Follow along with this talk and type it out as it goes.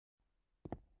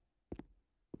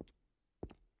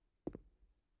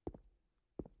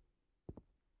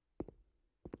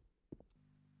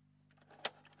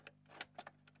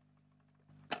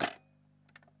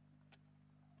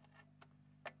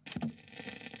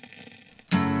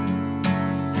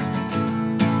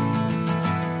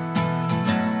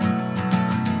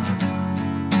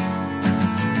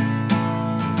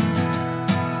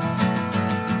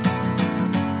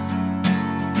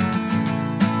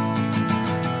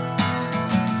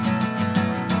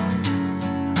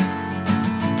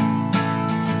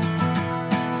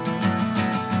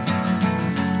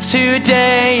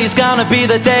Today is gonna be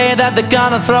the day that they're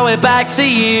gonna throw it back to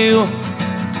you.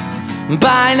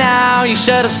 By now you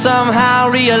should have somehow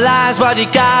realized what you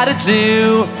gotta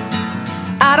do.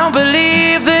 I don't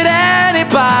believe that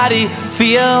anybody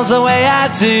feels the way I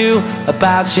do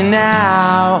about you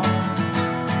now.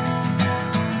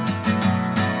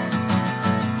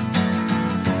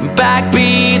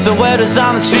 Backbeat, the word is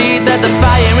on the street that the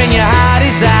fire in your heart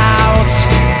is out.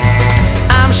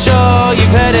 I'm sure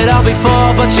you've heard it all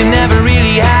before, but you never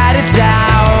really had a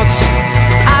doubt.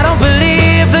 I don't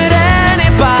believe that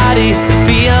anybody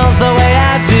feels the way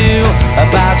I do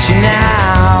about you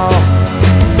now.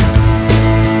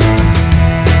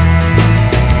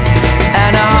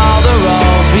 And all the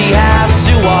roads we have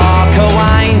to walk are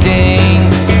winding,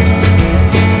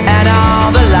 and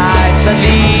all the lights that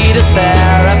lead us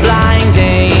there are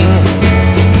blinding.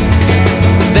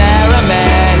 There are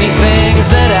many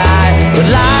things that I would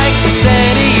like to say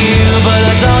to you, but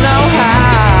I don't know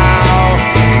how.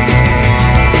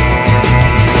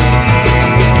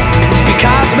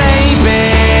 Because maybe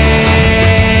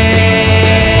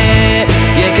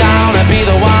you're gonna be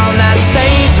the one that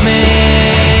saves me.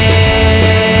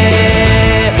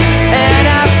 And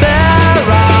after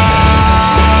all,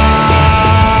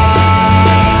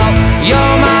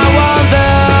 you're my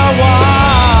Wonderwall.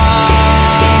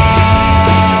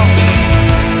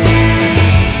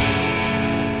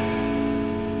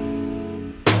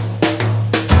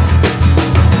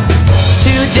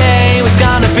 Today was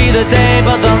gonna be the day,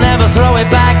 but they'll never throw it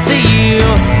back to you.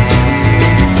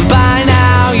 By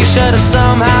now you should have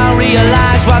somehow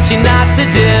realized what you're not to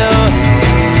do.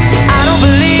 I don't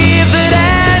believe that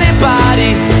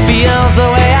anybody feels the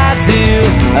way I do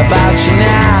about you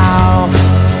now.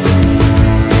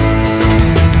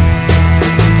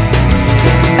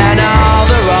 And all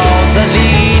the roads that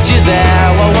lead you there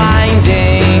were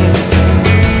winding,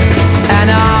 and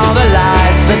all the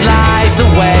lights that light the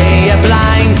way are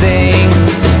blinding.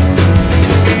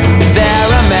 There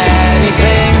are many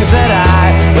things that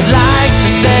I would like to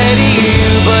say to you,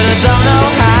 but I don't know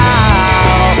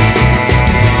how.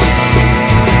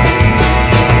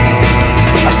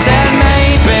 I said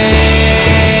maybe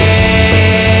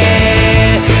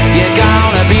you're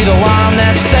gonna be the one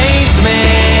that saves me.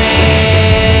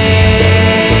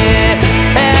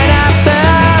 And after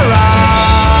all,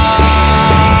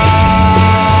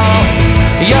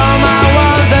 you're my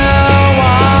Wonderwall.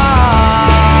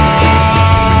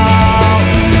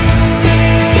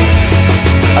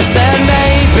 I said